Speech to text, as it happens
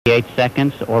8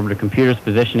 seconds, orbiter computers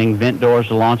positioning vent doors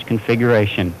to launch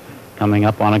configuration. Coming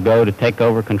up on a go to take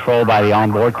over control by the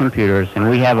onboard computers. And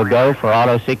we have a go for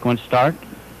auto sequence start.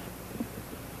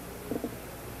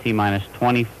 T-minus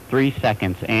 23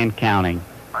 seconds and counting.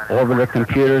 Orbiter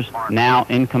computers now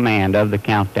in command of the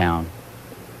countdown.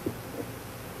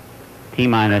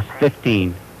 T-minus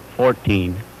 15,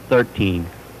 14, 13,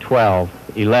 12,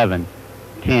 11,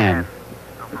 10.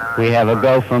 We have a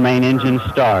go for main engine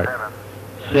start.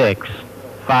 6,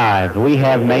 5. We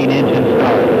have main engine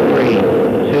start. 3,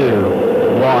 2,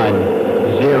 1,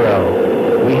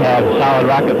 0. We have solid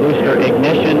rocket booster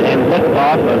ignition and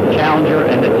liftoff of Challenger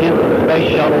and the 10th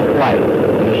space shuttle flight.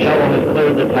 The shuttle has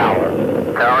cleared the tower.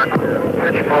 Tower,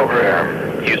 pitch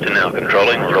program. Houston now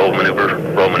controlling. Roll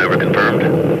maneuver confirmed.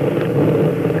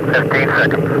 15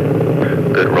 seconds.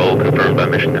 Good roll confirmed by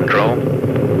mission control.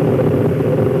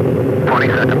 20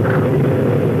 seconds.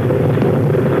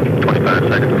 25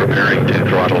 seconds preparing to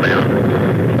throttle down.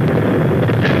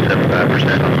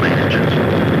 75% on the main engines.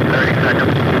 30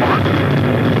 seconds.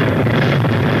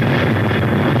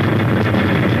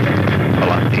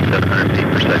 Velocity 700 feet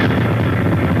per second.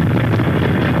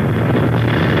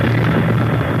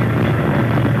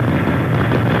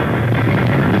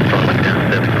 Throttling down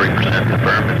 73%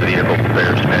 confirmed as the vehicle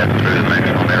prepares to pass through the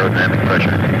maximum aerodynamic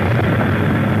pressure.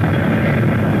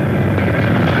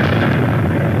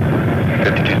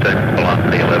 52 seconds,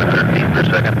 velocity 1100 feet per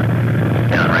second.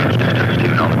 Downrange distance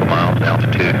 2 nautical miles,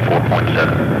 altitude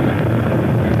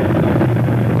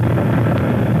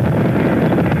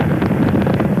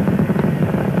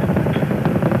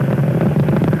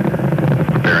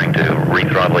 4.7. Preparing to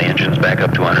rethrottle the engines back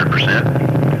up to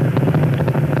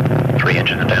 100%. 3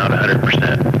 engines down to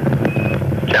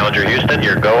 100%. Challenger Houston,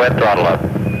 your go at throttle up.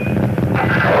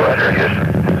 Roger,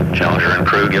 Houston. Challenger and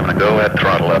crew given a go at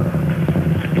throttle up.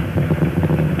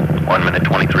 1 minute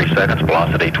 23 seconds,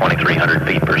 velocity 2,300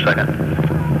 feet per second.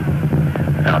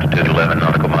 Altitude 11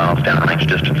 nautical miles, downrange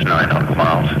distance 9 nautical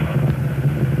miles.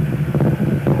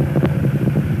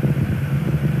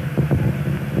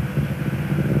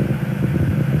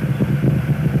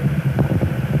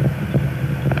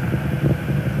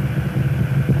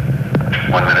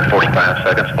 One minute 45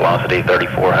 seconds, velocity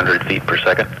 3,400 feet per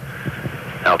second.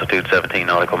 Altitude 17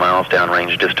 nautical miles,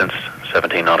 downrange distance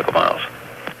 17 nautical miles.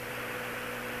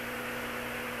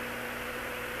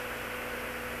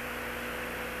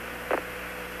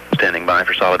 Standing by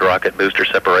for solid rocket booster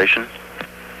separation.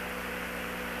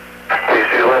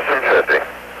 PC less than 50.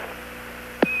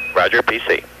 Roger,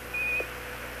 PC.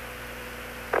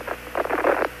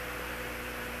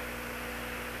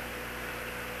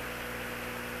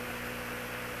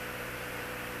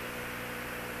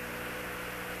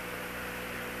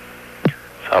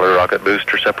 Solid rocket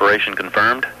booster separation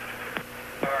confirmed.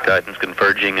 Guidance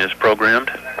converging is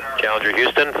programmed. Challenger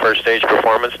Houston, first stage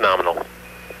performance nominal.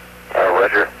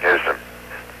 Roger, Houston.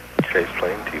 Space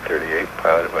plane T-38,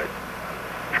 piloted by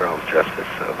Charles Justice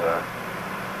of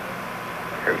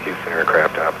Houston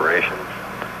Aircraft Operations.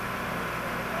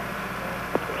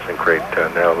 Sync rate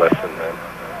now less than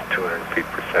 200 feet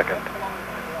per second.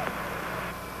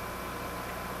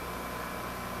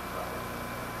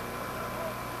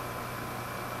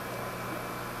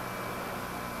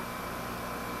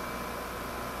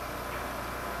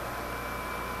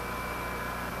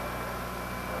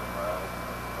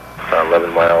 About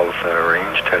 11 miles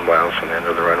range, 10 miles from the end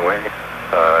of the runway.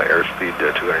 Airspeed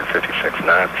 256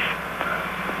 knots.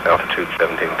 Altitude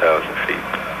 17,000 feet.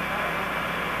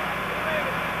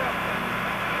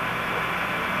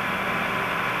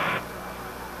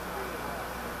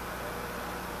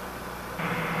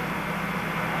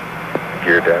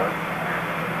 Gear down.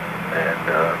 And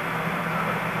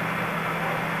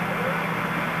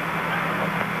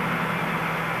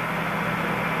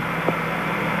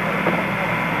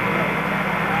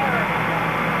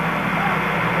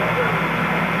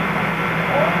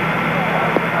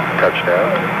touchdown.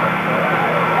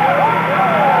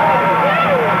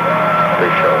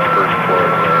 Space shuttle's first floor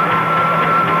to land.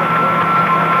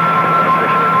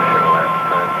 Mission last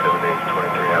time 7 days,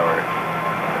 23 hours.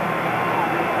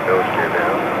 Nose gear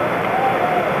down.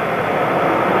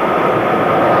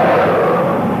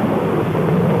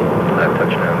 That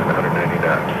touchdown at 190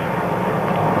 knots.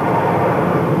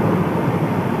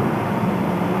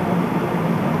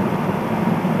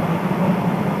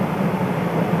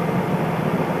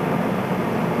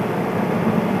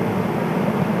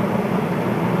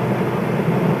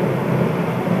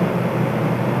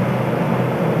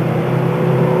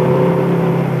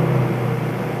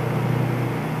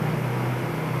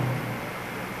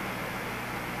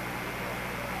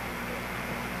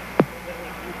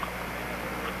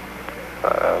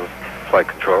 Flight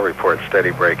control reports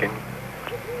steady braking.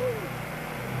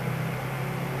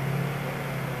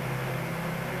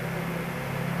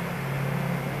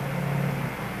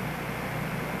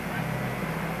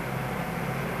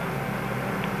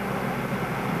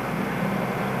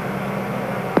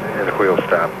 And wheel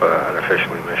stop,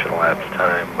 unofficially mission elapsed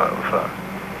time of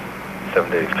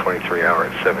 7 days, 23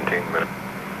 hours, 17 minutes.